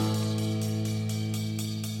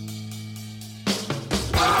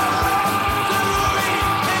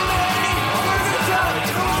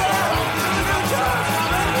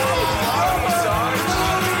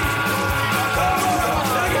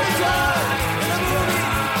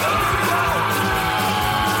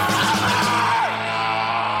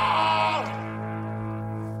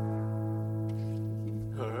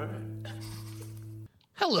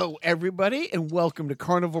everybody, and welcome to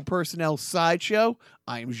Carnival Personnel Sideshow.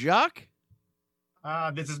 I am Jacques.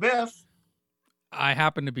 This is Biff. I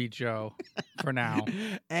happen to be Joe for now.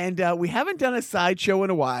 And we haven't done a sideshow in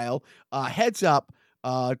a while. Heads up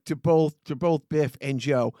to both Biff and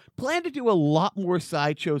Joe. Plan to do a lot more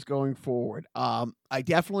sideshows going forward. I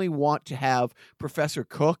definitely want to have Professor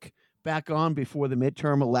Cook back on before the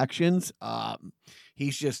midterm elections.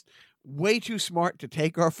 He's just way too smart to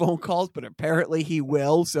take our phone calls, but apparently he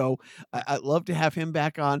will. So I'd love to have him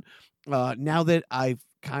back on. Now that I've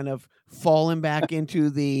kind of fallen back into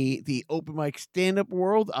the open mic stand-up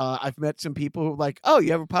world, I've met some people who are like, oh,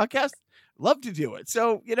 you have a podcast? Love to do it.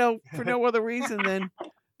 So, for no other reason than...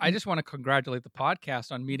 I just want to congratulate the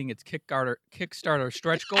podcast on meeting its Kickstarter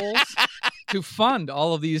stretch goals to fund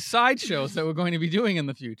all of these sideshows that we're going to be doing in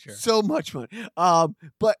the future. So much fun.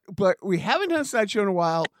 But we haven't done a sideshow in a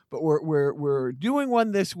while, but we're doing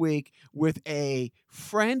one this week with a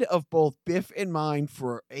friend of both Biff and mine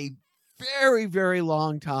for a very, very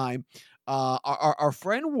long time. Our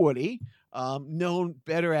friend Woody, known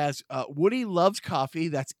better as Woody Loves Coffee.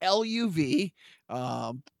 That's LUV,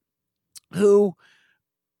 who...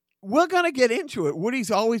 We're going to get into it.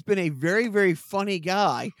 Woody's always been a very, very funny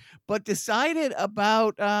guy, but decided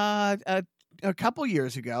about a couple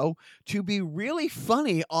years ago to be really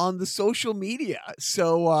funny on the social media.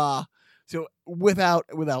 So without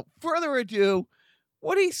further ado,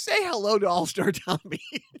 Woody, say hello to All-Star Tommy.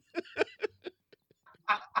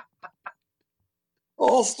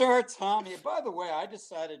 All-Star Tommy. By the way, I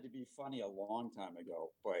decided to be funny a long time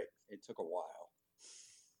ago, but it took a while.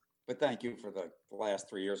 But thank you for the last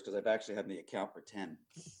 3 years, because I've actually had the account for 10.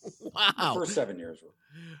 Wow. The first 7 years were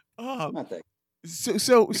not that. So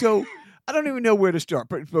I don't even know where to start.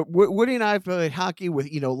 But Woody and I have played hockey with,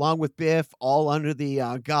 along with Biff, all under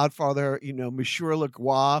the Godfather, Monsieur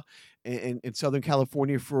Lacroix in Southern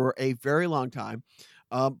California for a very long time.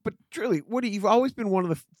 But truly, Woody, you've always been one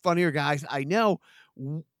of the funnier guys I know.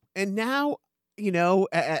 And now,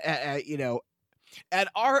 at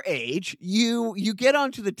our age, you get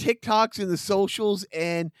onto the TikToks and the socials,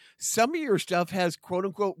 and some of your stuff has quote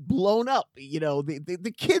unquote blown up.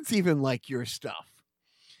 The kids even like your stuff.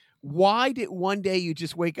 Why did one day you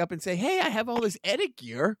just wake up and say, hey, I have all this edit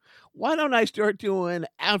gear. Why don't I start doing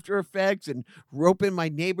After Effects and rope in my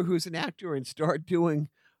neighbor who's an actor and start doing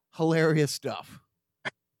hilarious stuff?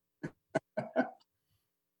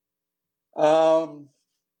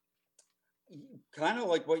 Kind of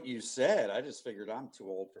like what you said. I just figured I'm too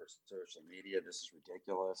old for social media. This is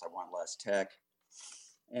ridiculous. I want less tech.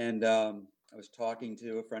 And I was talking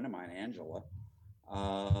to a friend of mine, Angela,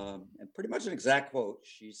 and pretty much an exact quote.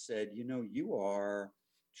 She said, you are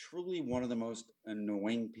truly one of the most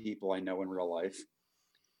annoying people I know in real life,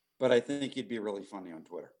 but I think you'd be really funny on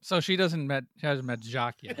Twitter. So she hasn't met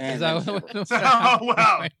Jacques yet. And Is that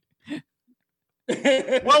wow.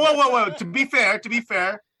 Whoa. To be fair,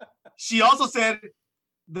 she also said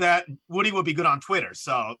that Woody would be good on Twitter.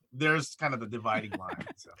 So there's kind of the dividing line.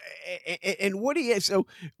 So. And Woody is, so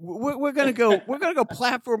we're going to go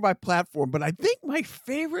platform by platform, but I think my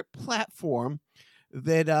favorite platform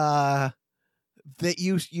that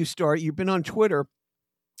you start, you've been on Twitter.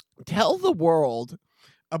 Tell the world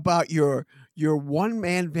about your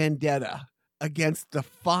one-man vendetta against the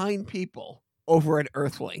fine people over at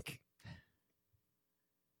Earthlink.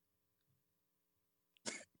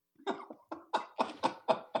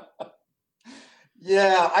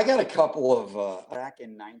 Yeah, I got a couple of back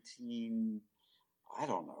in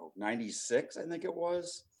 96, I think it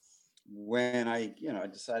was, when I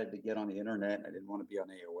decided to get on the internet. I didn't want to be on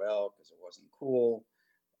AOL because it wasn't cool.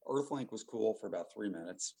 Earthlink was cool for about 3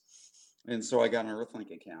 minutes. And so I got an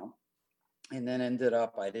Earthlink account, and then ended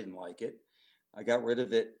up, I didn't like it. I got rid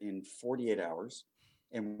of it in 48 hours.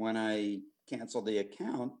 And when I canceled the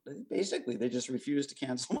account, basically they just refused to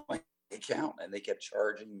cancel my account, and they kept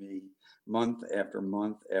charging me month after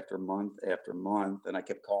month after month after month. And I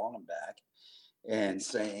kept calling them back and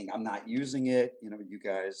saying, I'm not using it. You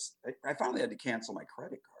guys, I finally had to cancel my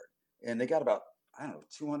credit card, and they got about,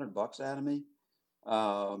 $200 out of me.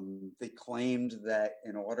 They claimed that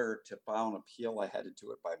in order to file an appeal, I had to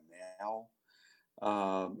do it by mail.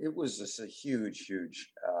 It was just a huge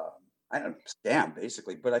scam,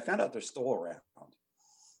 basically. But I found out they're still around.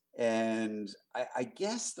 And I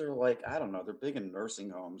guess they're like, I don't know, they're big in nursing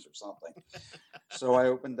homes or something. So I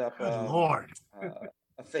opened up a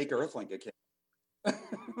fake Earthlink account.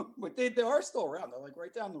 But they are still around. They're like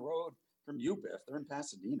right down the road from you, Biff. They're in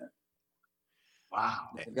Pasadena. Wow.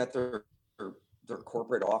 They've got their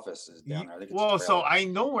corporate offices down there. Well, so I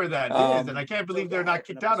know where that is, and I can't believe they're not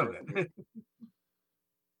kicked out of it.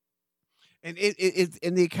 And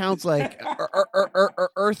and the account's like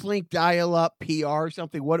Earthlink Dial Up PR or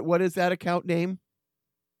something. What is that account name?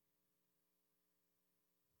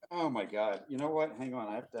 Oh my God! You know what? Hang on,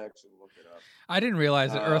 I have to actually look it up. I didn't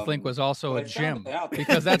realize that Earthlink was also a gym,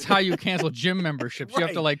 because that's how you cancel gym memberships. You have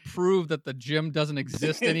to Right. like prove that the gym doesn't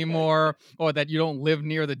exist anymore, or that you don't live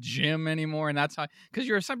near the gym anymore, and that's how, because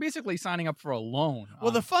you're basically signing up for a loan.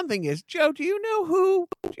 Well, the fun thing is, Joe, do you know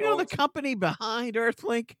the company behind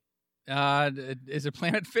Earthlink? Is it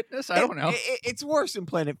Planet Fitness? I don't know. It's worse than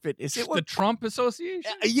Planet Fitness. It was, The Trump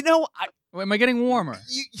Association? you know, Am I getting warmer?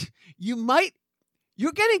 you might.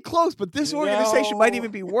 You're getting close, but this organization might No. even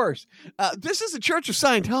be worse. This is the Church of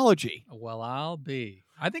Scientology. Well, I'll be.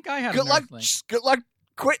 I think I have Good an luck. Earthlink. Good luck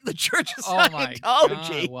quitting the Church of Oh my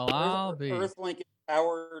Scientology. God. Well, I'll be. Earthlink is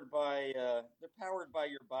powered by they're powered by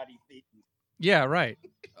your body feet. Yeah, right.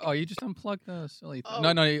 Oh, you just unplugged the silly thing. Oh.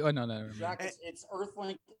 No, no, no. Jack, it's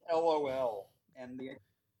Earthlink LOL, and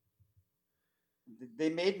they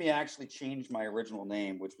made me actually change my original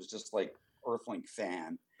name, which was just like Earthlink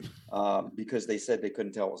Fan, because they said they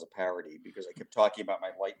couldn't tell it was a parody because I kept talking about my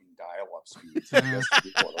lightning dial-up speeds. I guess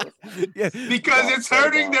people at Earthlink Yeah. Because got it's shut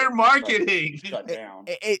hurting down, their marketing. shut down.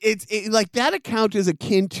 It's like that account is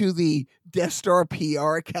akin to the Death Star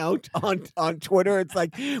PR account on Twitter. It's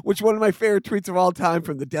like, which one of my favorite tweets of all time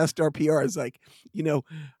from the Death Star PR is like,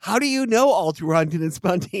 how do you know Alderaan didn't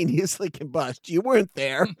spontaneously combust? You weren't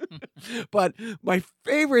there. But my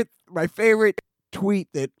favorite tweet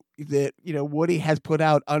that Woody has put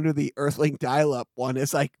out under the Earthlink dial-up one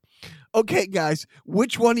is like, okay, guys,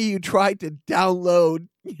 which one of you tried to download,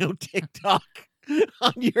 TikTok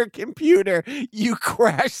on your computer? You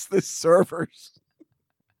crashed the servers.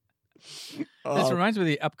 This reminds me of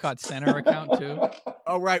the Epcot Center account too.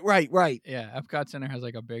 Oh, right. Yeah, Epcot Center has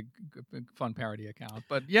like a big fun parody account.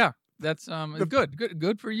 But yeah, that's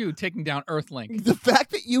good for you taking down Earthlink. The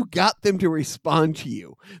fact that you got them to respond to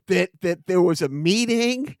you, that there was a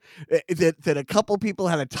meeting, that a couple people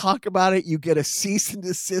had to talk about it, you get a cease and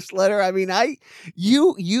desist letter. I mean,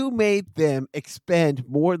 you made them expend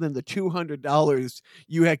more than the $200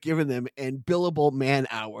 you had given them in billable man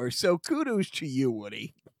hours. So kudos to you,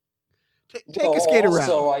 Woody. Take a skate around.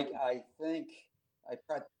 So I think I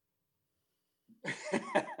probably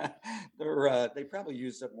they probably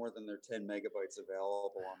used up more than their 10 megabytes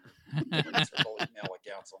available on their email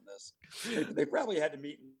accounts on this. They probably had to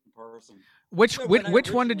meet in person. Which So when I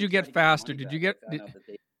which one did you originally get tried faster? to get Did you money get back, I found out that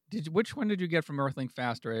they- which one did you get from Earthlink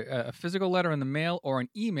faster? A physical letter in the mail or an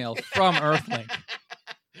email from Earthlink?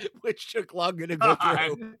 Which took longer to go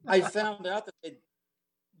through. I found out that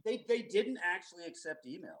they didn't actually accept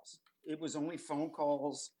emails. It was only phone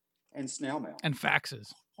calls and snail mail. And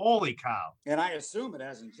faxes. Holy cow. And I assume it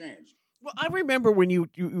hasn't changed. Well, I remember when you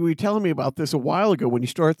were telling me about this a while ago when you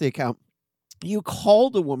started the account. You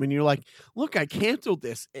called a woman. You're like, look, I canceled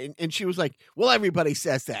this. And she was like, well, everybody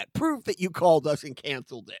says that. Prove that you called us and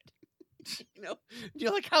canceled it.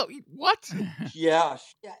 You're like, how? What? Yeah.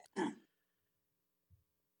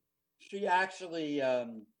 She actually,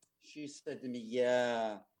 she said to me,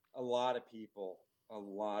 yeah, a lot of people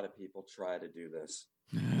try to do this.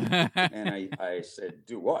 And I said,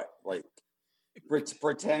 do what? Like,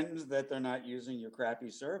 pretend that they're not using your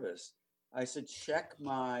crappy service. I said, check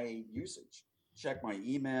my usage, check my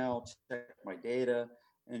email, check my data.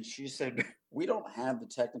 And she said, we don't have the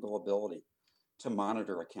technical ability to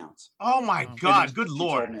monitor accounts. Oh my Oh. God. Good She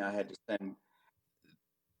Lord. told me I had to spend,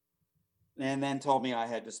 and then told me I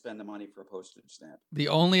had to spend the money for a postage stamp. The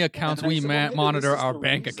only accounts And I we said, well, maybe monitor this is are the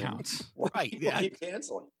bank reason. accounts. Right. Why Yeah. are you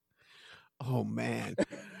canceling? Oh, man.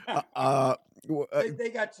 They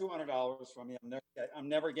got $200 from me. I'm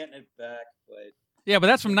never getting it back. But Yeah, but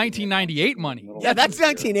that's from 1998 money. Yeah, that's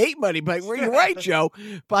 1908 money. But you're right, Joe.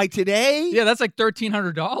 By today, Yeah, that's like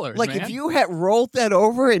 $1,300. like man. if you had rolled that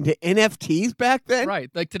over into NFTs back then, Right,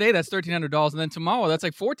 like today that's $1,300, and then tomorrow that's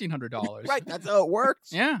like $1,400. right, that's how it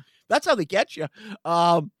works. Yeah. That's how they get you.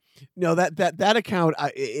 No, that account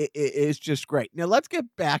is just great. Now let's get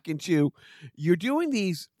back into, you're doing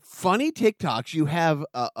these funny TikToks. You have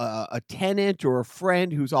a tenant or a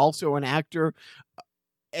friend who's also an actor,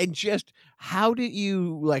 and just how did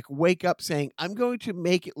you like wake up saying, I'm going to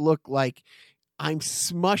make it look like I'm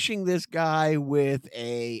smushing this guy with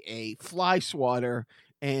a fly swatter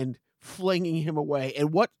and flinging him away?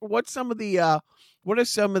 And what are some of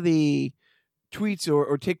the tweets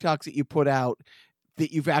or TikToks that you put out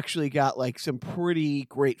that you've actually got like some pretty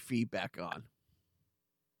great feedback on?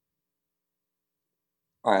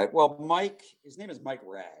 all right. Well, Mike, his name is Mike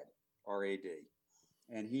Rad, R-A-D,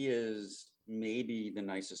 and he is maybe the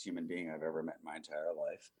nicest human being I've ever met in my entire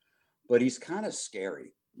life. But he's kind of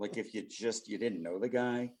scary. Like if you didn't know the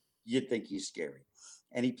guy, you'd think he's scary.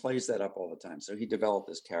 And he plays that up all the time. So he developed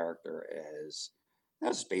this character as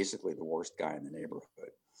that's basically the worst guy in the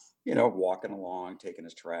neighborhood. You know, walking along, taking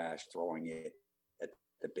his trash, throwing it at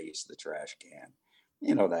the base of the trash can,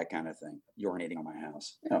 you know, that kind of thing. Urinating on my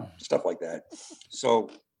house, you know, stuff like that. So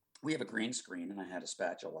we have a green screen and I had a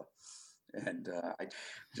spatula. And I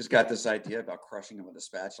just got this idea about crushing him with a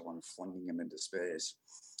spatula and flinging him into space.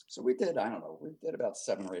 So we did, I don't know, we did about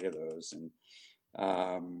 7 or 8 of those. And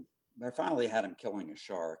I finally had him killing a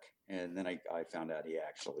shark. And then I found out he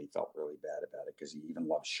actually felt really bad about it because he even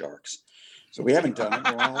loves sharks. So we haven't done it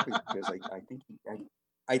in a while because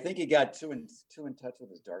I think he got too in touch with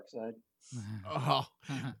his dark side.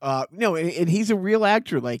 No, and he's a real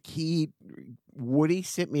actor. Like Woody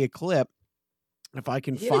sent me a clip. If I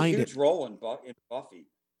can find he had a huge role in Buffy.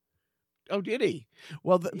 Oh, did he?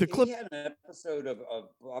 Well, the clip. He had an episode of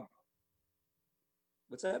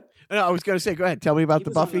what's that? No, I was going to say, go ahead. Tell me about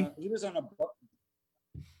the Buffy. He was on a.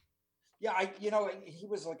 Yeah, he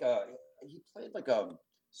was he played like a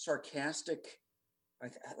sarcastic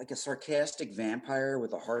vampire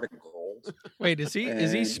with a heart of gold. Wait, is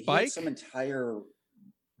he Spike? Some entire.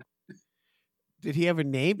 Did he have a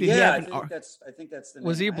name? Did yeah, he have I think that's the name.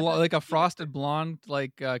 Was he like a frosted blonde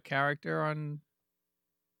character on?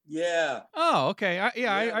 Yeah. Oh, okay.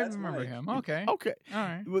 I remember Mike. him. Okay. Okay. All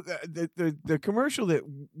right. The commercial that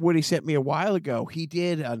Woody sent me a while ago, he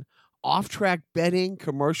did an off-track betting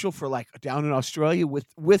commercial for like down in Australia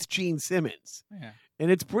with Gene Simmons. Yeah. And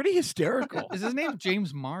it's pretty hysterical. Is his name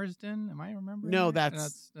James Marsden? Am I remembering? No, right?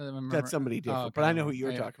 that's somebody different. okay. But I know who you're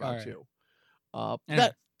Yeah, talking about all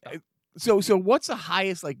right. too. So what's the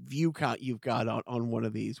highest like view count you've got on one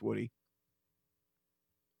of these, Woody?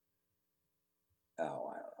 Oh, I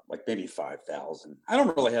don't know, like maybe 5,000. I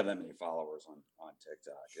don't really have that many followers on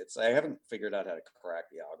TikTok. I haven't figured out how to crack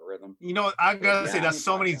the algorithm. You know, I gotta say, that's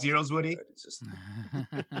so many zeros, Woody. It's just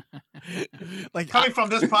Like coming from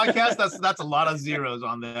this podcast, that's a lot of zeros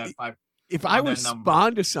on that 5. If I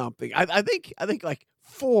respond to something, I think like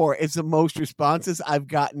 4 is the most responses I've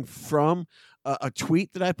gotten from a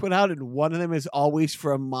tweet that I put out, and one of them is always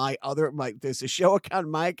from there's a show account,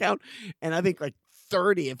 my account, and I think like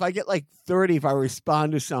 30. If I get like 30, if I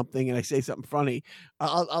respond to something and I say something funny,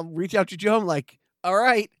 I'll reach out to Joe. I'm like, all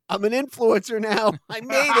right, I'm an influencer now. I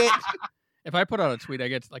made it. If I put out a tweet, I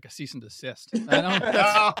get like a cease and desist. I know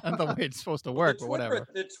that's not the way it's supposed to work, but whatever.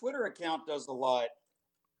 The Twitter account does a lot.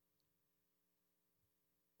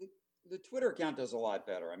 The Twitter account does a lot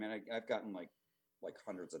better. I mean, I've gotten like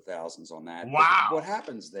hundreds of thousands on that. Wow. But what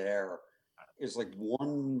happens there is like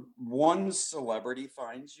one celebrity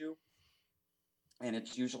finds you, and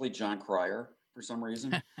it's usually John Cryer for some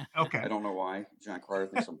reason. Okay. I don't know why. John Cryer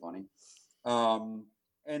thinks I'm funny. And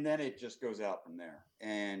then it just goes out from there.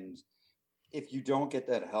 And if you don't get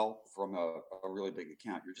that help from a really big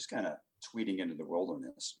account, you're just kind of tweeting into the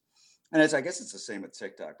wilderness. And I guess it's the same with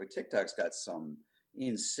TikTok, but TikTok's got some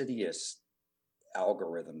insidious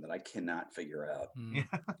algorithm that I cannot figure out.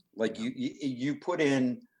 Like you put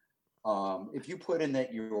in, if you put in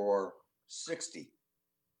that you're 60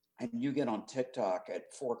 and you get on TikTok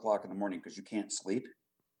at 4:00 in the morning because you can't sleep,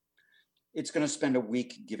 it's going to spend a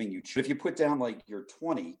week giving you. If you put down like you're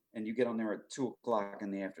 20 and you get on there at 2:00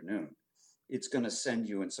 in the afternoon, it's going to send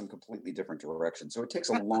you in some completely different direction. So it takes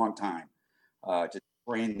a long time to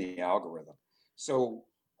train the algorithm. So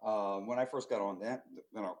when I first got on there,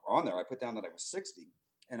 I put down that I was 60,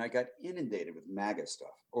 and I got inundated with MAGA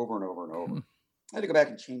stuff over and over and over. I had to go back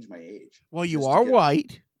and change my age. Well, you are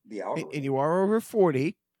white, the algorithm. and you are over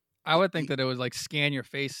 40. I would think that it would like scan your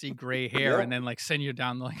face, see gray hair, and then like send you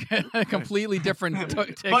down like a completely different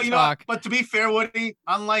TikTok. But to be fair, Woody,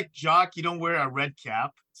 unlike Jock, you don't wear a red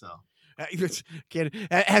cap, so.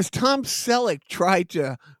 Has Tom Selleck tried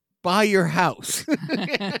to buy your house?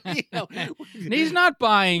 He's not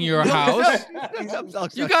buying your house.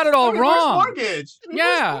 You got it all wrong. Mortgage.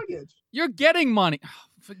 Yeah, you're getting money.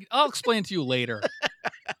 I'll explain to you later.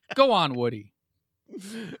 Go on, Woody.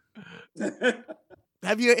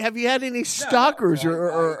 Have you had any stalkers I'm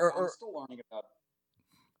or still learning about.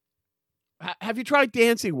 have you tried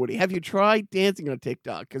dancing, Woody? Have you tried dancing on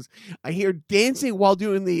TikTok? Because I hear dancing while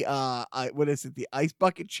doing the the ice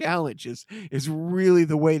bucket challenge is really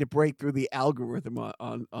the way to break through the algorithm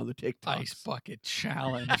on the TikTok. Ice bucket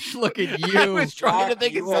challenge. Look at you. I was trying to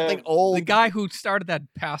think of something old. The guy who started that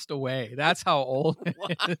passed away. That's how old it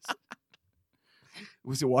is.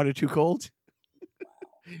 Was the water too cold?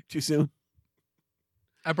 Too soon?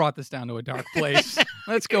 I brought this down to a dark place.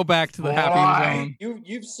 Let's go back to the happy zone.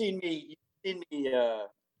 You've seen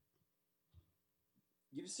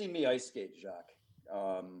me ice skate, Jacques.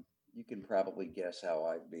 You can probably guess how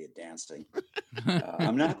I'd be at dancing.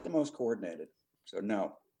 I'm not the most coordinated, so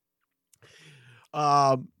no.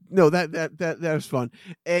 No, that was fun.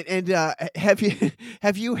 And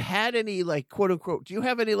have you had any, like, quote unquote, do you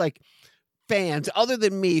have any, like, fans other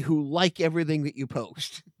than me who like everything that you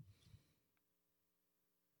post?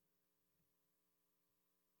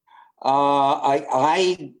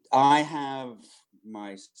 I have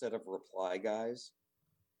my set of reply guys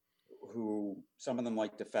who, some of them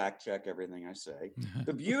like to fact check everything I say.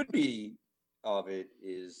 The beauty of it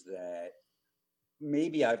is that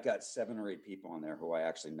maybe I've got 7 or 8 people on there who I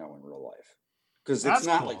actually know in real life, because it's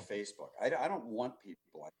not like Facebook. I don't want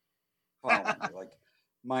people following me. Like,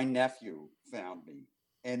 my nephew found me,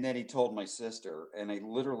 and then he told my sister, and I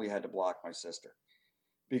literally had to block my sister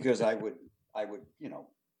because I would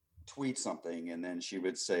tweet something, and then she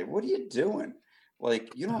would say, "What are you doing?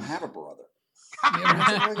 Like, you don't have a brother."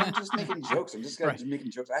 I'm just making jokes. I'm just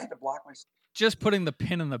making jokes. I had to block myself. Just putting the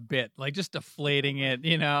pin in the bit, like just deflating it,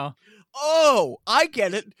 Oh, I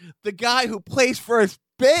get it. The guy who plays first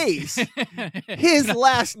base, his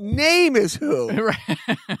last name is who?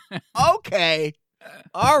 Okay.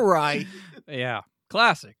 All right. Yeah.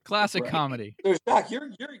 Classic Right. comedy. So, Doc, you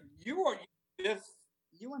and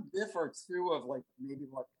Biff are 2 of, like, maybe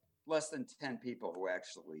like less than 10 people who I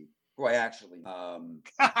actually and I'm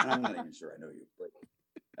not even sure I know you, but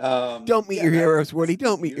don't meet your heroes, Woody.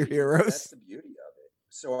 Don't meet your heroes. That's the beauty of it.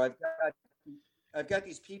 So I've got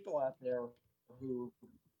these people out there who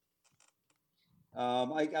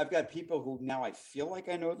I've got people who now I feel like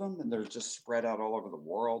I know them, and they're just spread out all over the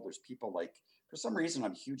world. There's people, like, for some reason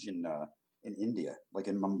I'm huge in India, like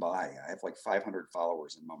in Mumbai. I have like 500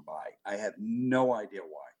 followers in Mumbai. I have no idea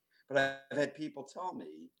why, but I've had people tell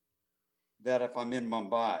me that if I'm in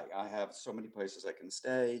Mumbai, I have so many places I can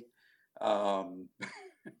stay.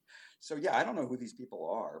 So yeah, I don't know who these people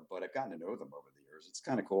are, but I've gotten to know them over the years. It's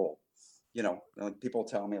kind of cool. Like, people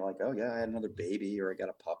tell me, like, "Oh yeah, I had another baby, or I got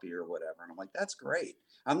a puppy, or whatever," and I'm like, "That's great.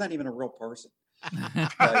 I'm not even a real person."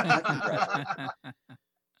 But I congratulate.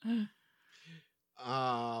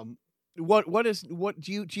 What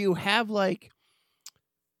do you have, like,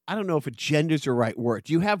 I don't know if agenda's the right word.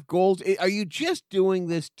 Do you have goals? Are you just doing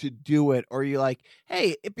this to do it? Or are you like,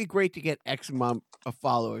 hey, it'd be great to get X amount of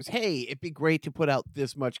followers. Hey, it'd be great to put out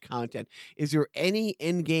this much content. Is there any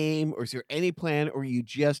end game, or is there any plan? Or you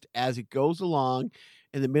just, as it goes along,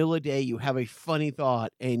 in the middle of the day, you have a funny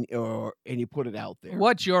thought and you put it out there?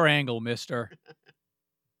 What's your angle, mister?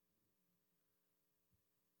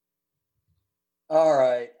 All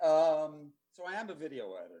right. So I am a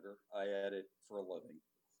video editor. I edit for a living.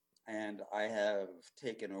 And I have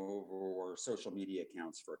taken over social media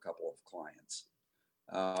accounts for a couple of clients.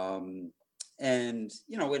 And,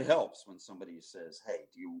 it helps when somebody says, "Hey,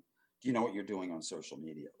 do you know what you're doing on social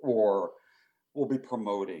media?" Or we'll be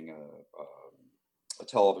promoting a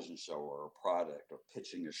television show or a product, or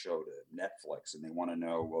pitching a show to Netflix, and they want to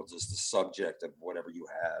know, well, does the subject of whatever you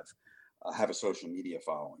have a social media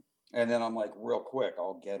following? And then I'm like, real quick,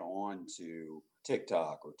 I'll get on to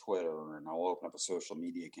TikTok or Twitter, and I'll open up a social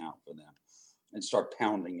media account for them and start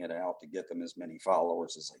pounding it out to get them as many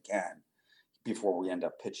followers as I can before we end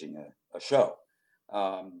up pitching a show.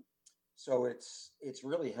 So it's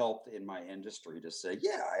really helped in my industry to say,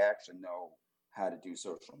 yeah, I actually know how to do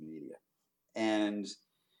social media. And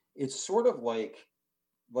it's sort of like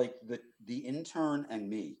the intern and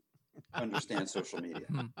me understand social media.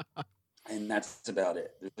 And that's about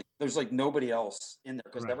it. There's like nobody else in there,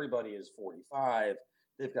 because everybody is 45.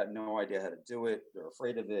 They've got no idea how to do it. They're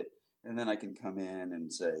afraid of it. And then I can come in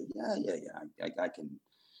and say, yeah,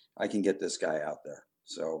 I can get this guy out there.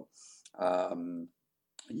 So,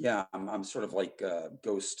 yeah, I'm sort of like a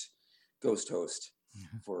ghost host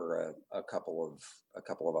for a couple of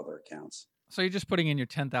other accounts. So you're just putting in your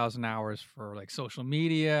 10,000 hours for, like, social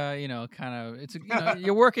media, kind of, it's,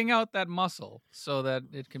 you're working out that muscle so that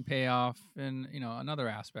it can pay off in, in other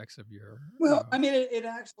aspects of your. Well, I mean, it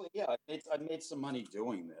actually, yeah, I made some money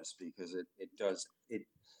doing this, because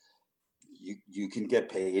you can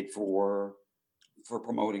get paid for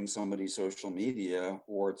promoting somebody's social media,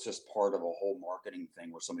 or it's just part of a whole marketing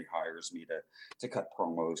thing where somebody hires me to cut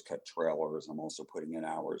promos, cut trailers. I'm also putting in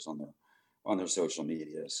hours on their social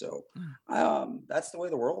media. So that's the way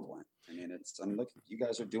the world went. I mean, I'm looking, you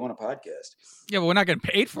guys are doing a podcast. Yeah, but we're not getting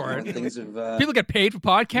paid for it. People get paid for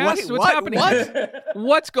podcasts? What's happening?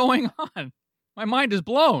 What's going on? My mind is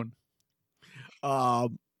blown.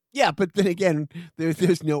 Yeah, but then again,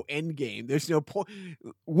 there's no end game. There's no point.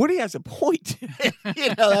 Woody has a point.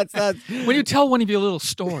 That's when you tell one of your little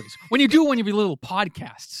stories, when you do one of your little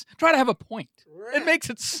podcasts, try to have a point. It makes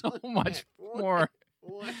it so much more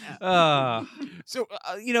So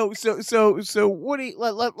so Woody,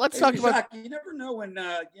 let's talk about. Jacques, you never know when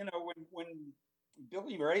when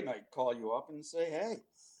Billy Ray might call you up and say, "Hey,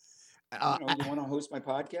 you want to host my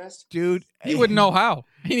podcast?" Dude, He wouldn't know how.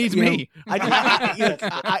 He needs me.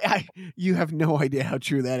 You have no idea how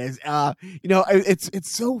true that is.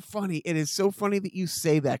 It's so funny. It is so funny that you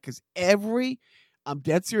say that because I'm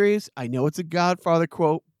dead serious. I know it's a Godfather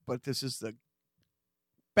quote, but this is the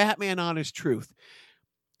Batman honest truth.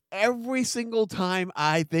 Every single time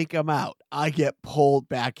I think I'm out, I get pulled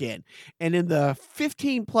back in. And in the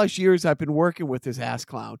 15 plus years I've been working with this ass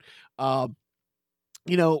clown, we're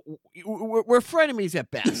frenemies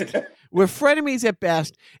at best. We're frenemies at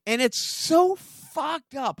best. And it's so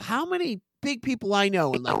fucked up how many big people I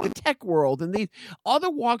know in like the tech world and these other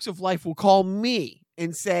walks of life will call me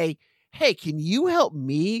and say, hey, can you help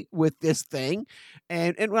me with this thing?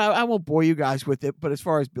 And I won't bore you guys with it, but as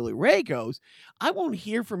far as Billy Ray goes, I won't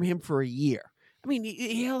hear from him for a year. I mean,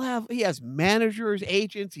 he has managers,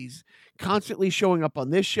 agents. He's constantly showing up on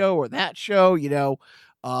this show or that show,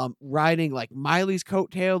 riding like Miley's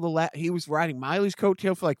coattail. He was riding Miley's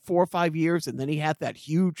coattail for like 4 or 5 years. And then he had that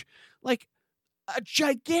huge, like a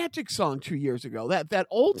gigantic song 2 years ago, that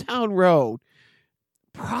Old Town Road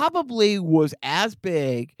probably was as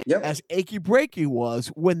big as Achy Breaky was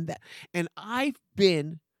when that, and I've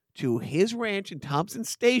been to his ranch in Thompson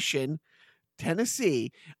Station,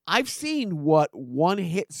 Tennessee. I've seen what one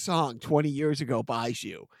hit song 20 years ago buys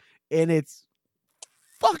you, and it's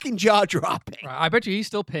fucking jaw-dropping. I bet you he's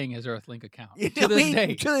still paying his Earthlink account to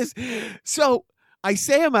this day. So I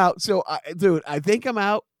say I'm out. So, I think I'm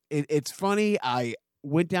out. It's funny. I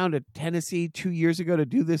went down to Tennessee 2 years ago to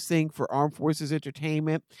do this thing for Armed Forces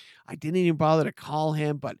Entertainment. I didn't even bother to call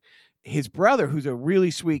him, but his brother, who's a really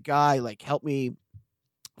sweet guy, like helped me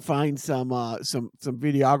find some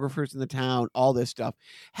videographers in the town, all this stuff.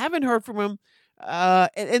 Haven't heard from him.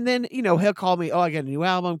 And then, he'll call me, I got a new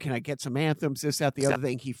album. Can I get some anthems? This, that, the other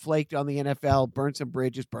thing. He flaked on the NFL, burnt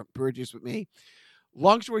bridges with me.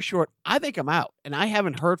 Long story short, I think I'm out, and I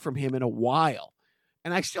haven't heard from him in a while.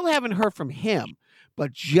 And I still haven't heard from him.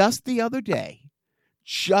 But just the other day,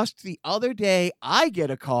 I get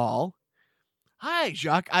a call. Hi,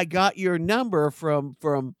 Jacques. I got your number from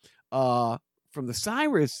the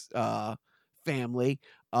Cyrus family.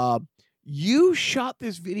 You shot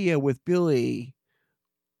this video with Billy,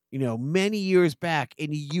 many years back,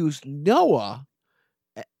 and he used Noah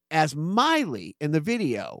as Miley in the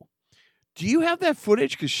video. Do you have that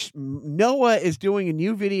footage? Because Noah is doing a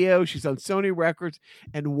new video. She's on Sony Records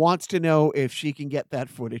and wants to know if she can get that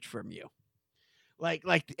footage from you.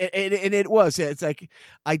 It's like,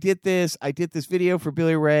 I did this video for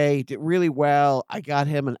Billy Ray, did really well. I got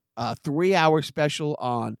him a 3-hour special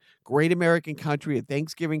on Great American Country, a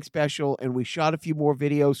Thanksgiving special, and we shot a few more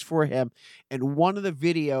videos for him. And one of the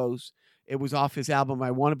videos, it was off his album,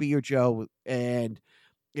 I Want to Be Your Joe, and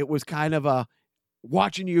it was kind of a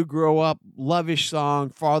watching you grow up, love-ish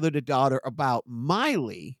song, father to daughter, about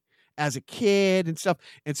Miley as a kid and stuff.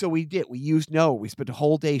 And so we used Noah. We spent a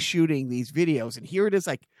whole day shooting these videos. And here it is,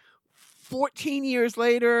 like 14 years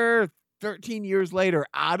later, 13 years later,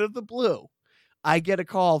 out of the blue, I get a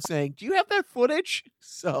call saying, do you have that footage?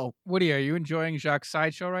 So, Woody, are you enjoying Jacques'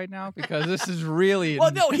 sideshow right now? Because this is really...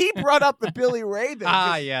 Well, no, he brought up the Billy Ray thing.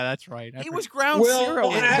 Yeah, that's right. He was ground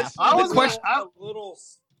zero. I was a little...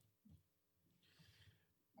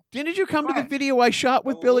 Didn't you come to the video I shot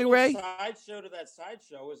with Billy Ray? Sideshow to that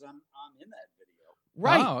sideshow is I'm in that video.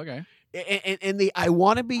 Right. Oh, okay. And the I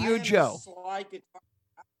Want to Be Your Joe.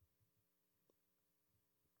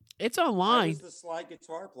 It's online. I was the slide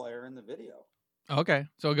guitar player in the video. Okay,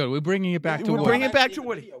 so good. We're bringing it back to Woody. We're bringing it back to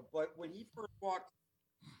Woody. But when he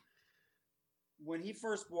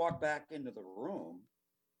first walked back into the room,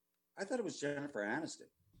 I thought it was Jennifer Aniston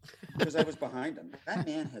because I was behind him. That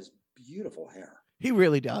man has beautiful hair. He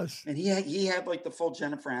really does. And he had like the full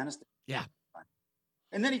Jennifer Aniston. Yeah.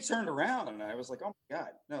 And then he turned around and I was like, oh my God,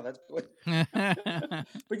 no, that's good.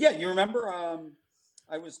 But yeah, you remember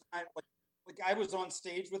I was on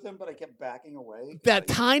stage with him, but I kept backing away. That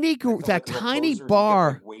tiny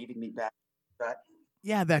bar waving me back.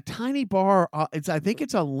 Yeah, that tiny bar. I think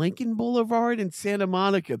it's on Lincoln Boulevard in Santa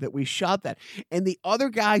Monica that we shot that. And the other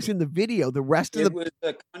guys in the video, it was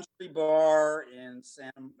a country bar in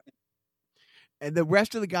Santa. And the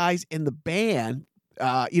rest of the guys in the band,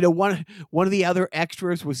 one of the other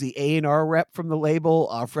extras was the A&R rep from the label,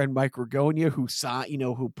 our friend Mike Ragonia, who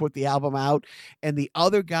who put the album out. And the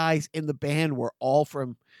other guys in the band were all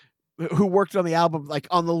who worked on the album, like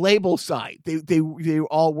on the label side. They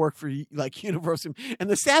all worked for like Universal. And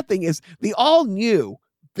the sad thing is they all knew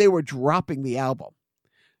they were dropping the album.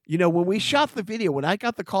 when we shot the video, when I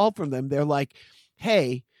got the call from them, they're like,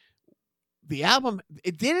 hey, the album,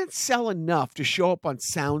 it didn't sell enough to show up on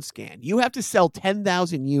SoundScan. You have to sell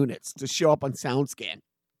 10,000 units to show up on SoundScan.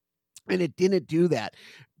 And it didn't do that.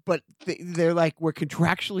 But they're like, we're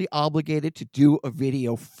contractually obligated to do a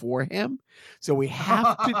video for him. So we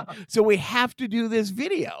have to do this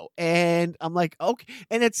video. And I'm like, okay.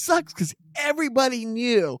 And it sucks because everybody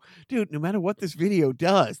knew, dude, no matter what this video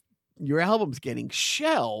does, your album's getting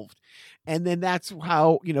shelved. And then that's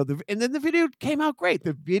how, and then the video came out great.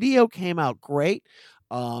 The video came out great.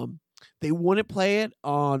 They wouldn't play it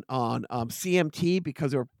on CMT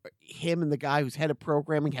because him and the guy who's head of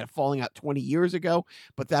programming had a falling out 20 years ago.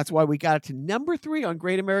 But that's why we got it to number 3 on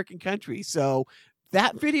Great American Country. So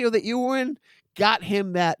that video that you were in got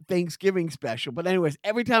him that Thanksgiving special. But anyways,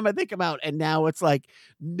 every time I think about, and now it's like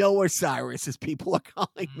Noah Cyrus as people are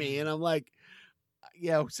calling me, and I'm like,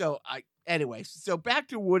 so back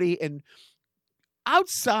to Woody, and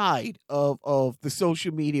outside of the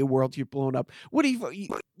social media world you've blown up, Woody,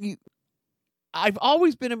 I've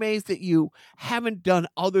always been amazed that you haven't done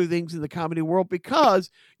other things in the comedy world because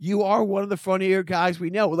you are one of the funnier guys we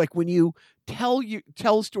know. Like when you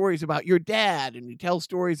tell stories about your dad and you tell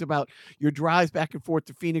stories about your drives back and forth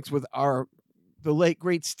to Phoenix with the late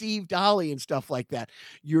great Steve Dolly and stuff like that.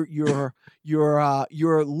 You're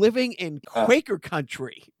living in Quaker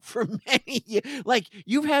country for many years. Like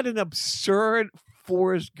you've had an absurd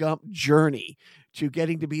Forrest Gump journey to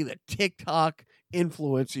getting to be the TikTok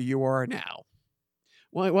influencer you are now.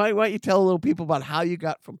 Why don't you tell a little people about how you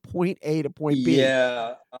got from point A to point B?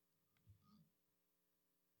 Yeah.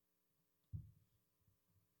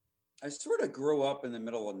 I sort of grew up in the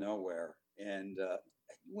middle of nowhere. And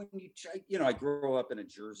when I grew up in a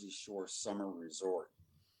Jersey Shore summer resort.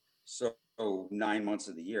 So 9 months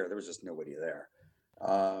of the year, there was just nobody there.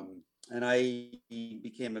 And I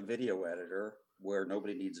became a video editor where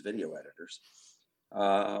nobody needs video editors.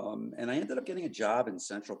 And I ended up getting a job in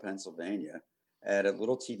central Pennsylvania at a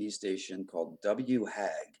little TV station called WHAG,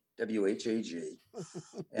 WHAG.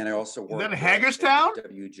 And I also worked in Hagerstown?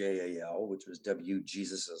 WJAL, which was W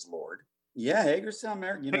Jesus is Lord. Yeah, Hagerstown,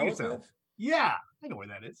 America. You know it? Yeah, I know where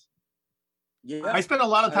that is. Yeah, I spent a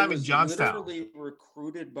lot of time in Johnstown. I was literally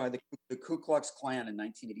recruited by the Ku Klux Klan in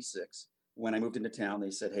 1986. When I moved into town, they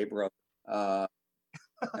said, "Hey, brother, I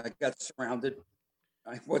got surrounded."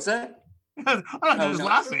 What's that? I don't know. Just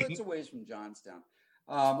laughing. It's a ways from Johnstown.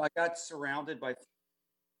 I got surrounded by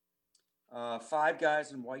 5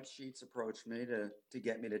 guys in white sheets approached me to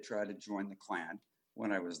get me to try to join the Klan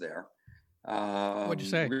when I was there. What'd you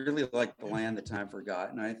say? Really liked the land, the time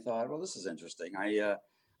forgot, and I thought, well, this is interesting.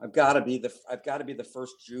 I've got to be the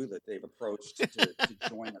first Jew that they've approached to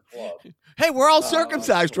join the club. Hey, we're all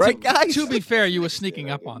circumcised, right, guys? To be fair, you were sneaking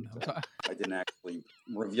up on them. I didn't actually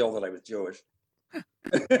reveal that I was Jewish.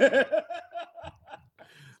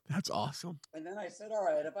 That's awesome. And then I said, all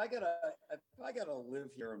right, if I gotta live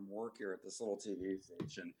here and work here at this little TV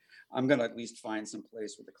station, I'm gonna at least find some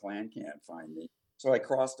place where the Klan can't find me. So I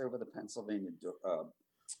crossed over the Pennsylvania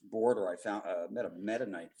border. I found met a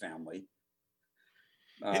Mennonite family.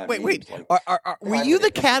 Wait! Were you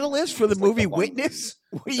the catalyst for the movie Witness?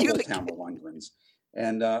 Were you the town of Lundgrens?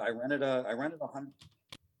 And I rented 100.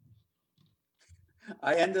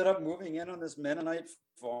 I ended up moving in on this Mennonite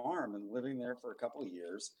farm and living there for a couple of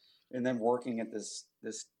years, and then working at this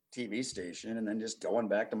TV station, and then just going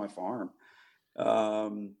back to my farm.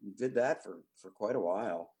 Did that for quite a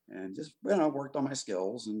while, and just worked on my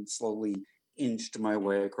skills and slowly inched my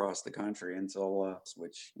way across the country until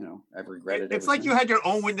which I've regretted. It's like you had your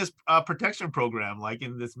own witness protection program, like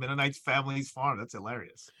in this Mennonite family's farm. That's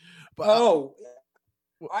hilarious. But,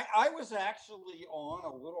 I was actually on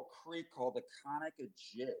a little creek called the Conecuh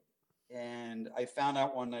Jig, and I found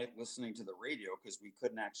out one night listening to the radio, because we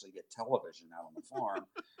couldn't actually get television out on the farm,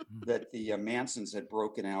 that the Mansons had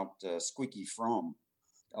broken out Squeaky Fromme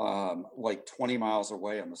like 20 miles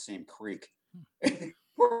away on the same creek.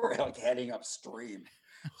 We're like heading upstream,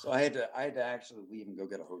 so I had to actually leave and go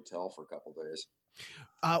get a hotel for a couple of days.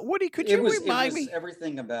 Woody, could you remind me?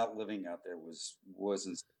 Everything about living out there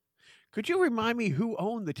wasn't. Could you remind me who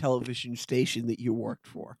owned the television station that you worked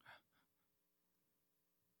for?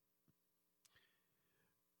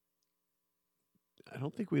 I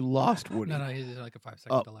don't think we lost Woody. No, it's like a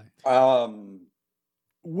 5-second delay.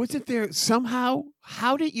 Wasn't there somehow?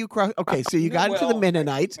 How did you cross? Okay, so you got into the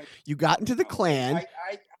Mennonites. You got into the Klan.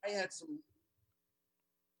 I had some.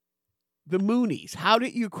 The Moonies. How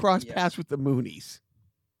did you cross paths with the Moonies?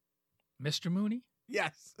 Mr. Mooney?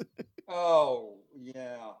 Yes. Oh,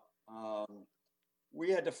 yeah. We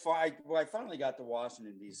had to fight. Well, I finally got to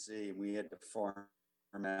Washington, D.C., and we had to farm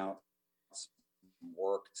out some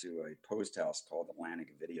work to a post house called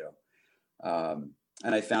Atlantic Video.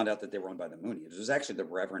 And I found out that they were owned by the Moonies. It was actually the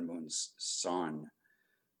Reverend Moon's son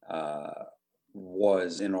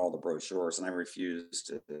was in all the brochures, and I refused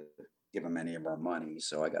to give him any of our money,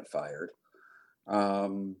 so I got fired. I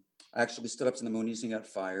actually stood up to the Moonies and got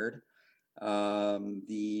fired.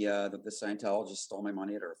 The Scientologists stole my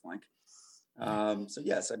money at Earthlink. So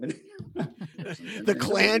yes, I've been. The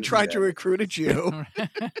Klan tried to recruit a Jew.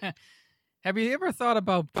 Have you ever thought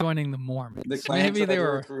about joining the Mormons? The Klan Maybe tried they to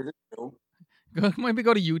were. recruit a Jew. Maybe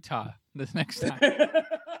go to Utah this next time.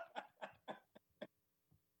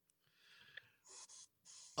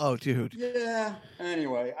 Oh, dude. Yeah.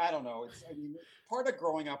 Anyway, I don't know. I mean, part of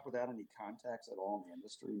growing up without any contacts at all in the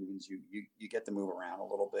industry means you get to move around a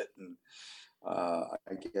little bit and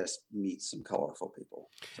I guess meet some colorful people.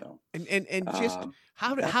 So and just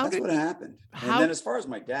how that's did what happened. And then as far as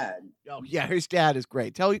my dad, oh yeah, his dad is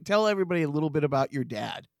great. Tell everybody a little bit about your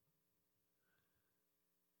dad.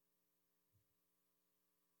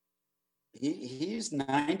 He's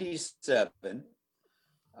 97.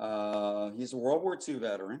 He's a World War II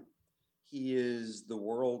veteran. He is the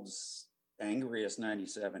world's angriest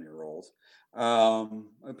 97-year-old.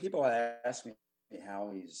 People ask me how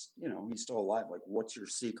he's still alive. Like, what's your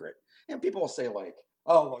secret? And people will say like,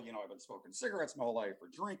 oh, well, I've been smoking cigarettes my whole life or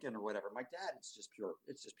drinking or whatever. My dad, it's just pure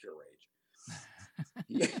rage.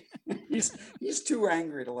 He's too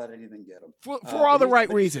angry to let anything get him. For all the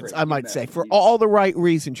right reasons, I might say. For all the right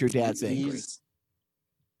reasons, your dad's angry.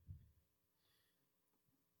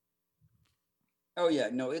 Oh yeah,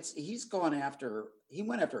 no, he went after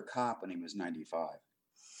a cop when he was 95.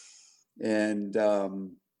 And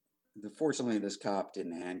fortunately this cop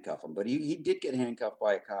didn't handcuff him, but he did get handcuffed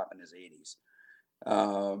by a cop in his 80s.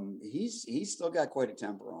 He's still got quite a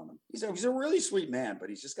temper on him. He's a really sweet man, but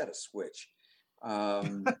he's just got a switch.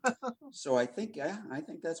 So I think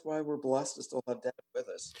that's why we're blessed to still have Dad with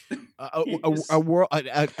us.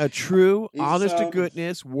 A true, honest to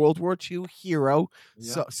goodness World War II hero.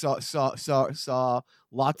 Yeah. Saw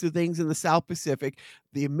lots of things in the South Pacific.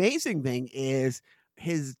 The amazing thing is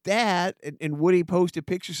his dad, and Woody posted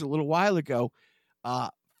pictures a little while ago,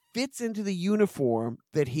 fits into the uniform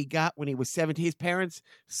that he got when he was 17. His parents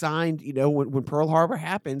signed, when Pearl Harbor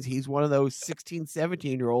happens, he's one of those 16,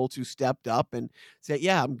 17-year-olds who stepped up and said,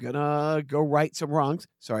 yeah, I'm going to go right some wrongs.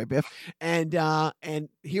 Sorry, Biff. And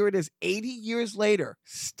here it is 80 years later,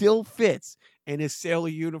 still fits in his sailor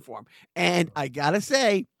uniform. And I got to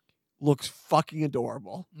say, looks fucking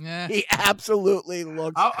adorable. Yeah. He absolutely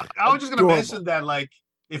looks I was just going to mention that, like,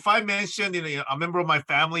 if I mentioned a member of my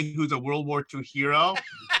family who's a World War II hero,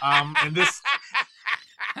 and this,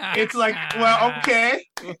 it's like, well, okay.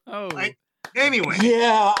 Oh. Anyway.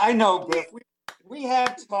 Yeah, I know, Biff. We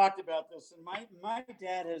have talked about this, and my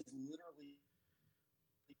dad has literally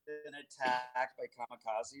been attacked by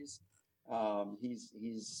kamikazes.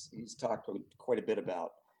 He's talked quite a bit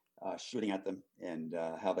about shooting at them and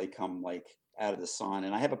how they come like out of the sun,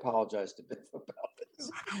 and I have apologized to Biff about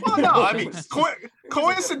this. Well, no, I mean,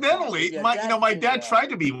 coincidentally, my dad tried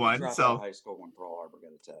to be one. So high school when Pearl Harbor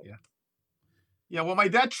got attacked. Yeah. Well, my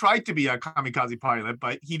dad tried to be a kamikaze pilot,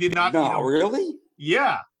 but he did not. No, really?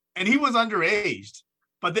 Yeah, and he was underage.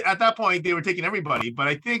 But at that point, they were taking everybody. But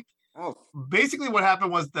I think basically what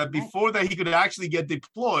happened was that before that he could actually get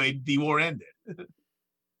deployed, the war ended.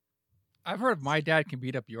 I've heard my dad can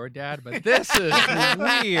beat up your dad, but this is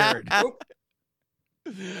weird.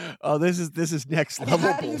 Oh, this is next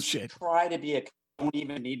level bullshit. Try to be don't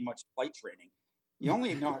even need much flight training. You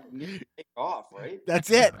only need to take off, right?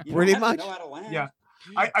 That's it, pretty much. Know how to land. Yeah,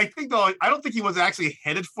 I think though, I don't think he was actually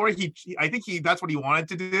headed for it. I think that's what he wanted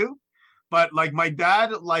to do, but like my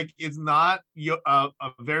dad, like is not a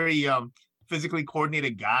very physically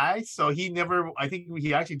coordinated guy, so he never. I think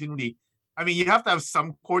he actually didn't really. I mean, you have to have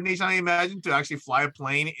some coordination, I imagine, to actually fly a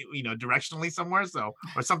plane, directionally somewhere,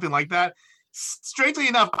 or something like that. Strangely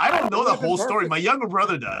enough, I don't know the whole story. My younger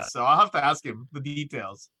brother does, so I'll have to ask him the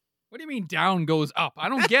details. What do you mean down goes up? I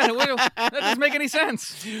don't get it. That doesn't make any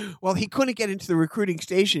sense. Well, he couldn't get into the recruiting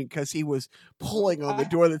station because he was pulling on the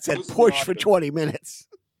door that said push for 20 minutes.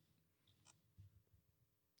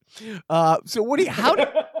 So Woody,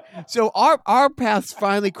 so our paths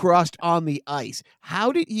finally crossed on the ice.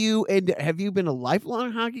 How did you have you been a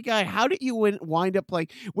lifelong hockey guy? How did you wind up playing?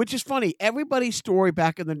 Which is funny. Everybody's story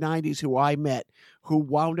back in the 90s who I met who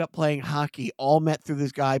wound up playing hockey all met through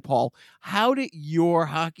this guy, Paul. How did your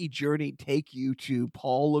hockey journey take you to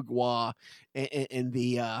Paul Lagua and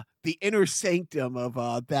the inner sanctum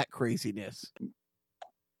of that craziness?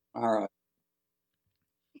 All right.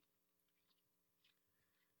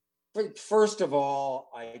 First of all,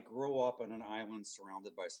 I grew up on an island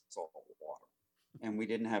surrounded by salt water, and we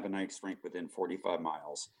didn't have a nice rink within 45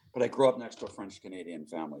 miles. But I grew up next to a French Canadian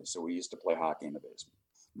family, so we used to play hockey in the basement.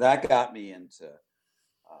 That got me into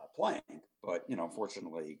playing, but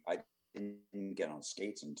unfortunately, I didn't get on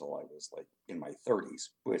skates until I was like in my 30s,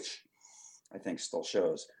 which I think still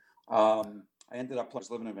shows. I ended up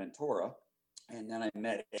living in Ventura, and then I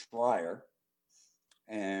met Ed Schreier,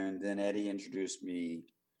 and then Eddie introduced me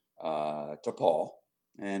to Paul,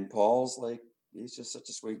 and Paul's like, he's just such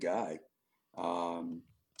a sweet guy.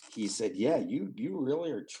 He said, "Yeah, you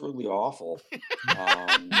really are truly awful.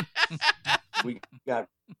 We got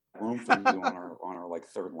room for you on our like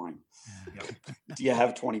third line. Do you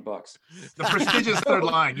have $20?" The prestigious third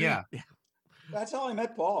line, yeah. That's how I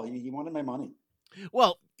met Paul. He wanted my money.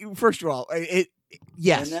 Well, first of all,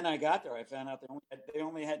 yes. And then I got there. I found out they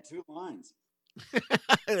only had 2 lines.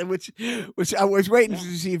 which I was waiting to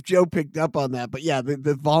see if Joe picked up on that, but yeah,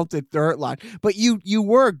 the vaunted third line. But you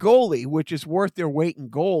were a goalie, which is worth their weight in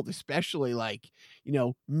gold, especially like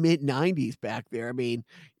mid 90s back there. I mean,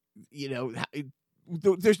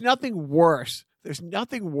 there's nothing worse. There's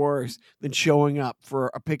nothing worse than showing up for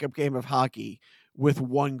a pickup game of hockey with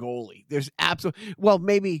one goalie. There's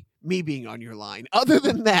maybe me being on your line. Other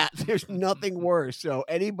than that, there's nothing worse. So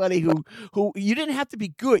anybody who you didn't have to be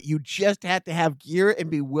good, you just had to have gear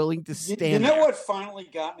and be willing to stand. You know what finally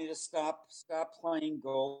got me to stop playing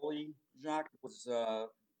goalie, Jacques, was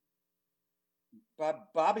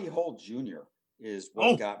Bobby Hull Jr. is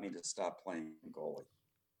what got me to stop playing goalie.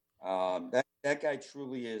 That guy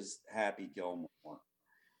truly is Happy Gilmore.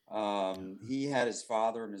 He had his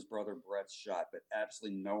father and his brother Brett's shot, but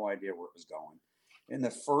absolutely no idea where it was going. And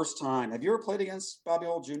the first time, have you ever played against Bobby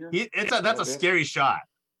Hull Jr.? That's a scary shot.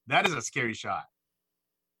 That is a scary shot.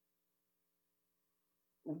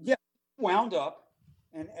 Yeah, wound up,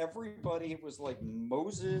 and everybody, it was like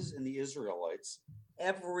Moses and the Israelites.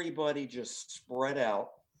 Everybody just spread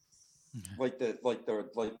out like the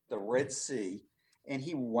Red Sea, and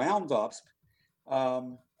he wound up.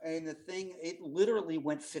 And the thing, it literally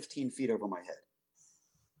went 15 feet over my head.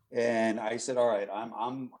 And I said, "All right,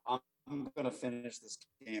 I'm going to finish this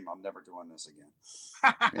game. I'm never doing this again."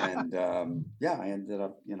 And I ended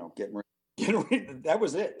up, getting rid. That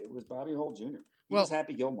was it. It was Bobby Hull Jr. He was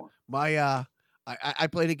Happy Gilmore. I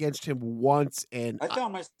played against him once, and I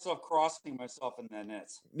found myself crossing myself in the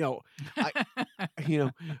nets.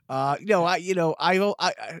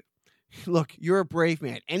 Look, you're a brave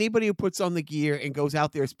man. Anybody who puts on the gear and goes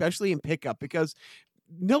out there, especially in pickup, because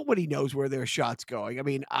nobody knows where their shot's going. I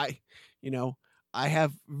mean, I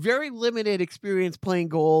have very limited experience playing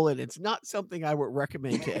goal, and it's not something I would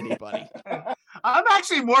recommend to anybody. I'm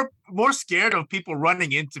actually more scared of people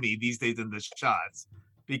running into me these days than the shots,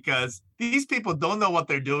 because these people don't know what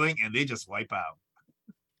they're doing and they just wipe out.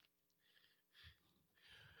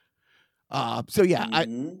 Biff,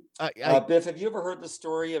 have you ever heard the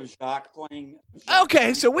story of Jacques playing?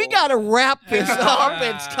 Okay, so we got to wrap this up.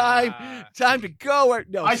 It's time to go.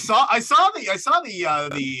 No, I saw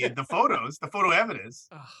the photos, the photo evidence.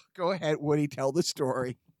 Go ahead, Woody. Tell the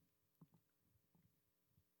story.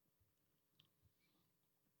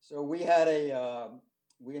 So we had a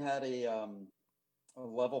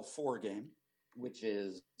level 4 game, which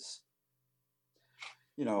is,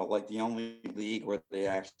 like the only league where they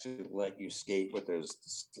actually let you skate with those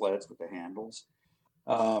sleds with the handles.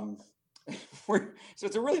 So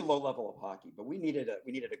it's a really low level of hockey, but we needed a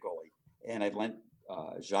goalie, and I lent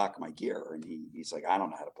Jacques my gear, and he's like, "I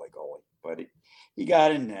don't know how to play goalie," but he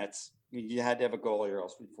got in nets. You had to have a goalie or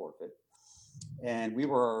else we'd forfeit. And we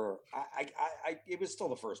were, it was still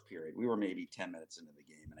the first period. We were maybe 10 minutes into the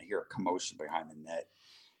game, and I hear a commotion behind the net,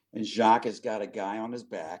 and Jacques has got a guy on his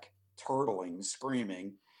back, turtling,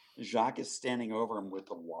 screaming. Jacques is standing over him with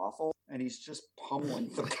the waffle, and he's just pummeling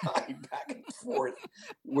the guy back and forth.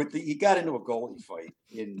 He got into a goalie fight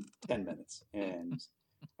in 10 minutes, and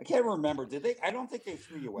I can't remember. Did they? I don't think they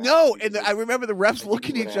threw you out. No, and I remember the refs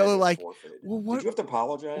looking at each other like, well, what, "Did you have to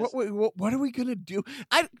apologize? What are we gonna do?"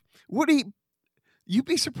 You'd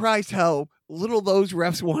be surprised how little those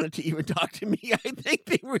refs wanted to even talk to me. I think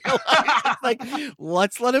they realized, like,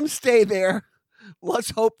 let's let him stay there.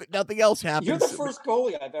 Let's hope that nothing else happens. You're the first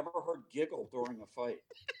goalie I've ever heard giggle during a fight.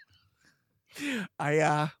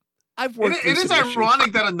 I've worked. It is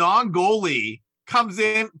ironic that a non-goalie comes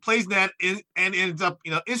in, plays net, and ends up,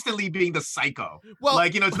 instantly being the psycho. Well,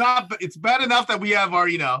 it's bad enough that we have our,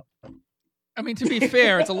 I mean, to be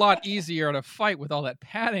fair, it's a lot easier to fight with all that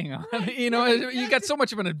padding on. You got so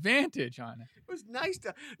much of an advantage on it. It was nice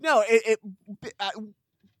to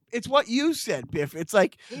it's what you said, Biff. It's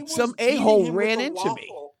like some a-hole ran into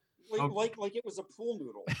me. like it was a pool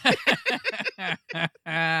noodle.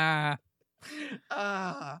 Man,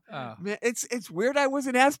 it's weird I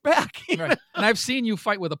wasn't asked back. Right. And I've seen you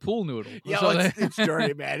fight with a pool noodle. Yeah, So it's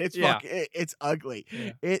dirty, man. It's it's ugly.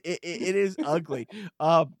 Yeah. It is ugly.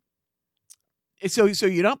 So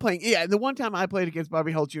you're not playing. Yeah, and the one time I played against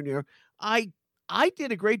Bobby Hull Jr., I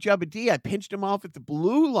did a great job at D. I pinched him off at the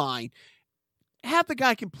blue line. Have the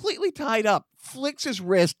guy completely tied up, flicks his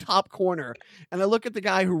wrist, top corner, and I look at the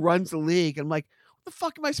guy who runs the league. And I'm like, what the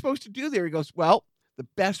fuck am I supposed to do there? He goes, well, the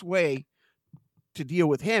best way to deal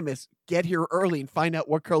with him is get here early and find out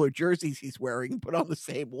what color jerseys he's wearing and put on the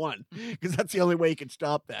same one, because that's the only way you can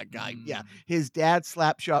stop that guy. Yeah, his dad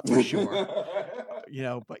slap shot for sure.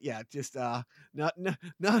 But yeah, just not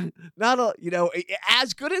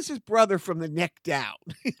as good as his brother from the neck down.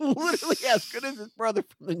 Literally as good as his brother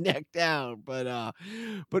from the neck down. But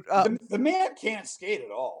the man can't skate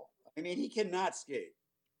at all. I mean, he cannot skate.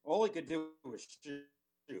 All he could do was shoot.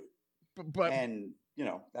 And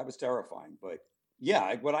that was terrifying. But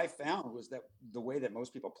yeah, what I found was that the way that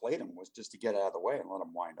most people played him was just to get out of the way and let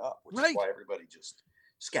him wind up, which is why everybody just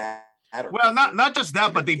scattered. Well, not just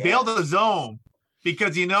that, but they bailed the zone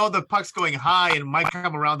because the puck's going high and might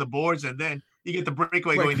come around the boards, and then you get the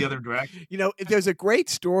breakaway going the other direction. There's a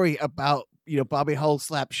great story about Bobby Hull's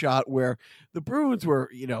slap shot where the Bruins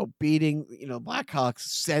were beating Blackhawks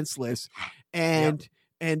senseless, and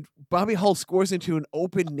Bobby Hull scores into an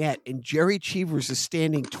open net, and Jerry Cheevers is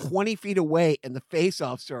standing 20 feet away in the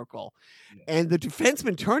face-off circle. Yeah. And the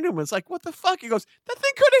defenseman turned to him and was like, what the fuck? He goes, that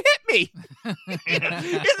thing could have hit me.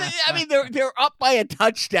 I mean, they're up by a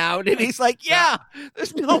touchdown, and he's like, yeah,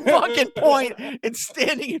 there's no fucking point in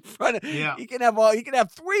standing in front of You can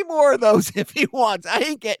have 3 more of those if he wants. I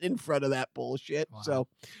ain't getting in front of that bullshit.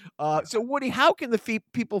 Wow. So Woody, how can the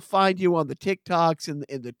people find you on the TikToks and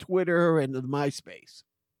the Twitter and the MySpace?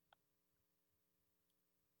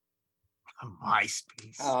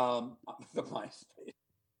 MySpace. The MySpace.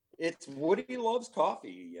 It's Woody Loves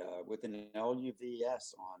Coffee with an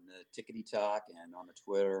LUVS on the Tickety Talk and on the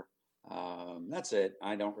Twitter. That's it.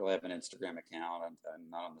 I don't really have an Instagram account. I'm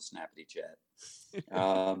not on the Snappity Chat.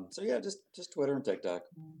 So yeah, just Twitter and TikTok.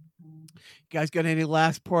 You guys got any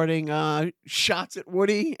last parting shots at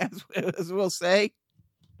Woody, as we'll say?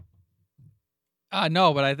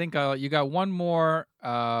 No, but I think you got one more.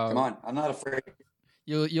 Come on, I'm not afraid.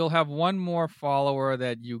 You'll have one more follower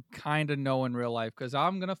that you kind of know in real life, because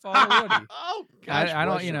I'm gonna follow Woody. Oh gosh, I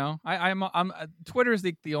don't. I'm Twitter's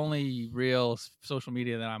the only real social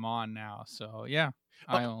media that I'm on now. So yeah,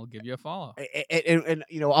 I'll give you a follow. And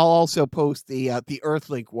I'll also post the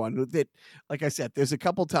Earthlink one. That, like I said, there's a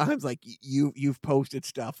couple times like you've posted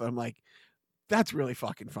stuff, and I'm like, that's really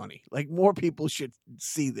fucking funny. Like, more people should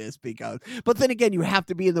see this but then again, you have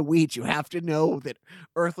to be in the weeds. You have to know that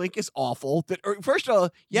Earthlink is awful. First of all,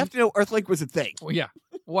 you have to know Earthlink was a thing. Well, yeah,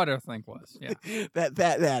 what Earthlink was. Yeah,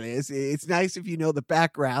 that is. It's nice if you know the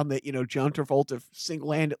background that John Travolta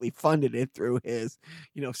single-handedly funded it through his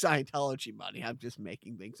Scientology money. I'm just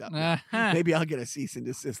making things up. Maybe I'll get a cease and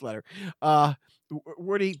desist letter.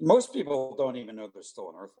 Woody, most people don't even know there's still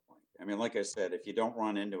an Earthlink. I mean, like I said, if you don't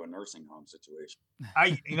run into a nursing home situation,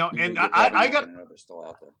 I got they're still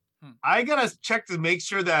out there. I gotta check to make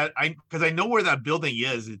sure that because I know where that building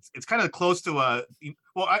is. It's kind of close to I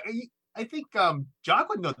think Jock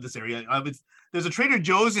would know this area. There's a Trader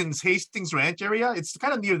Joe's in Hastings Ranch area. It's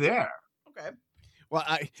kind of near there. Okay. Well,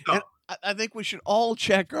 I think we should all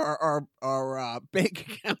check our bank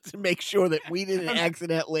accounts and make sure that we didn't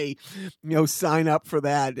accidentally sign up for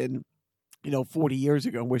that and 40 years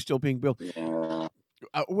ago, and we're still being billed. Yeah.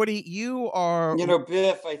 Woody, you are.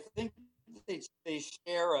 Biff, I think they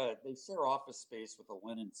share office space with a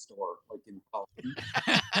linen store, like in college.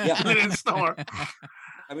 Yeah, linen store.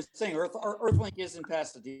 I was saying Earthlink is in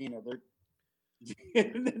Pasadena.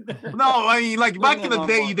 No, I mean, like back in the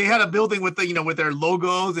day, they had a building with with their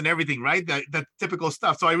logos and everything, right? That typical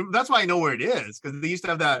stuff. So that's why I know where it is, because they used to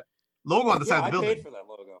have that logo on the side of the building. I paid for that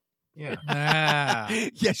logo. Yeah.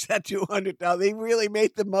 Yes, that $200. They really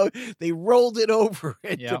made the most. They rolled it over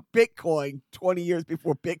into Bitcoin 20 years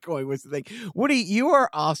before Bitcoin was the thing. Woody, you are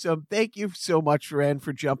awesome. Thank you so much, friend,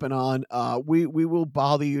 for jumping on. We will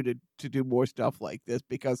bother you to do more stuff like this,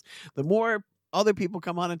 because the more other people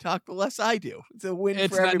come on and talk, the less I do. It's a win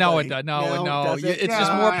for everybody. No, it does. No. It's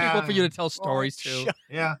just more people for you to tell stories to.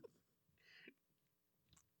 Yeah.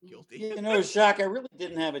 Guilty. Shaq, I really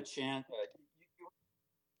didn't have a chance.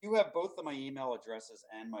 You have both of my email addresses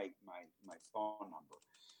and my phone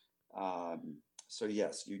number. So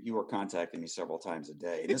yes, you were contacting me several times a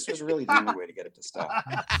day. This was really the only way to get it to stop.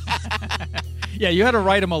 Yeah, you had to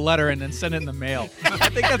write him a letter and then send it in the mail. I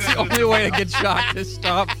think that's the only way to get Jacques to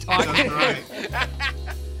stop talking. That's right.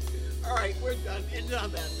 All right, we're done. End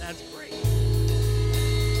on that. That's great.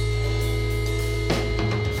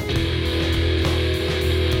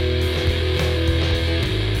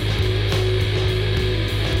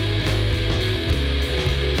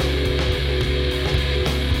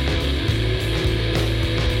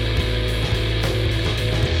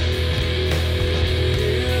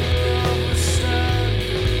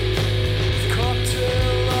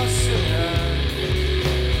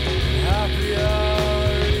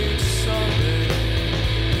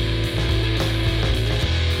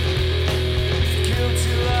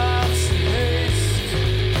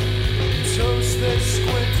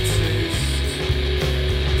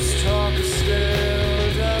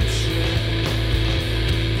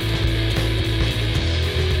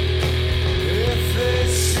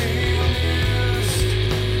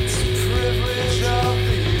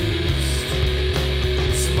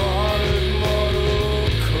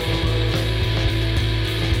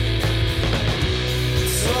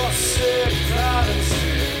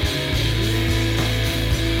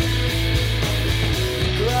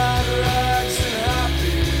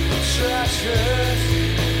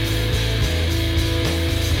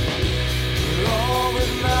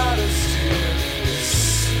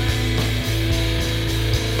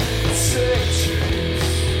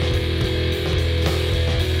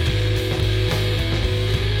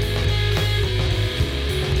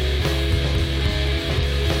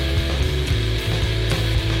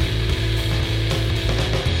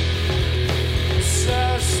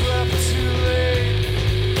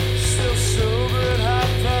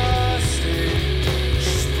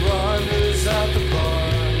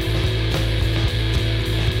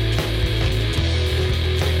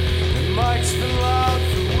 Mike's been lying.